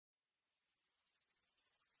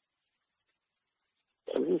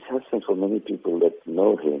Aziz Hassim, for many people that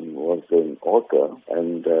know him, was an author,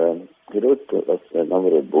 and he wrote a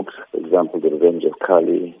number of books. For example, The Revenge of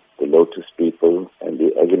Kali, The Lotus People, and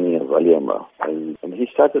The Agony of Aliyama. And he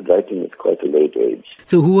started writing at quite a late age.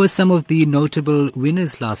 So who were some of the notable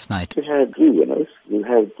winners last night? We had three winners. We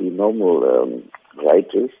had the normal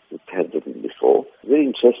writers that had written before. Very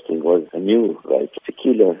interesting was a new writer,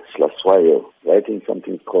 Tequila Slaswayo, writing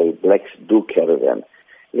something called Blacks Do Caravan.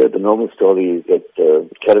 Yeah, the normal story is that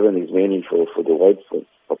caravan is mainly for the white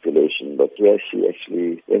population, but here she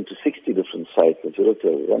actually went to 60 different sites and she wrote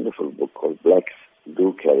a wonderful book called Blacks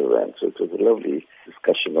Do Caravan. So it was a lovely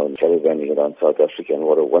discussion on caravanning around South Africa and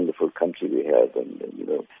what a wonderful country we have, and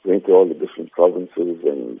going to all the different provinces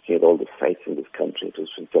and looking at all the sites in this country. It was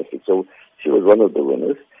fantastic. So she was one of the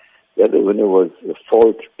winners. The other winner was The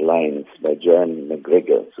Fault Lines by Joanne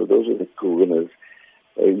McGregor. So those were the two winners.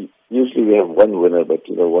 Usually we have one winner, but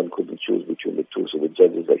one couldn't choose between the two, so the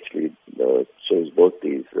judges actually chose both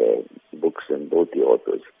these books and both the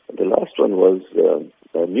authors. And the last one was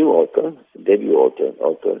a new author, debut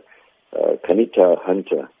author, Kanita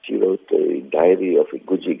Hunter. She wrote a diary of a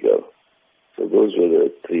Guji girl. So those were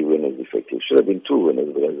the three winners, effectively. Should have been two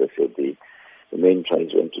winners, but as I said, the main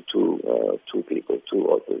prize went to two people, two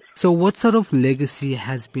authors. So what sort of legacy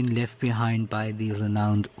has been left behind by the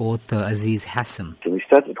renowned author Aziz Hassim? So he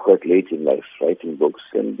started quite late in life writing books,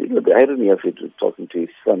 and the irony of it was talking to his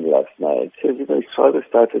son last night. He says, his father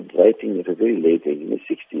started writing at a very late age, in his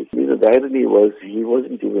 60s. The irony was he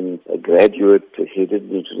wasn't even a graduate, he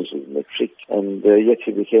didn't even finish his matric, and yet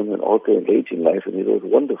he became an author late in life, and he wrote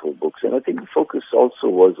wonderful books. And I think the focus also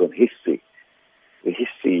was on history. The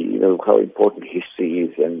history, how important history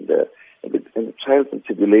is, and the trials and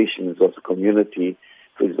tribulations of the community.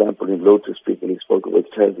 For example, in Lotus People, he spoke about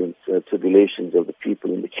trials and tribulations of the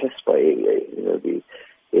people in the Casbah area, the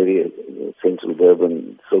area, central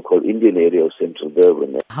Durban, so-called Indian area of central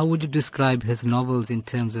Durban. How would you describe his novels in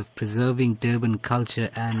terms of preserving Durban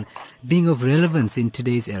culture and being of relevance in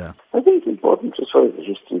today's era? I think it's important as far as the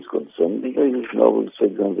history is concerned. His novels, for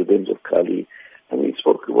example, The Revenge of Kali, he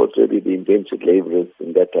spoke about really the indentured laborers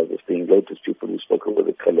and that type of thing. Lotus People, he spoke about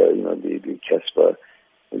the color, the Casbah,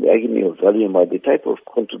 and the agony of Aliyama, the type of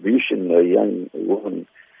contribution a young woman,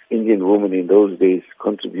 Indian woman in those days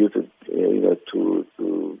contributed, to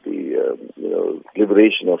the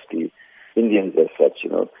liberation of the Indians as such,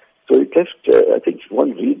 So it left, I think if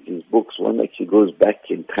one reads these books, one actually goes back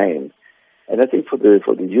in time. And I think for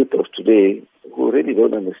the youth of today, who really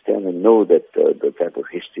don't understand and know that the type of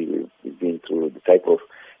history we've been through, the type of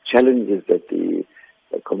challenges that the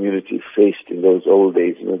community faced in those old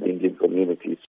days, the Indian communities.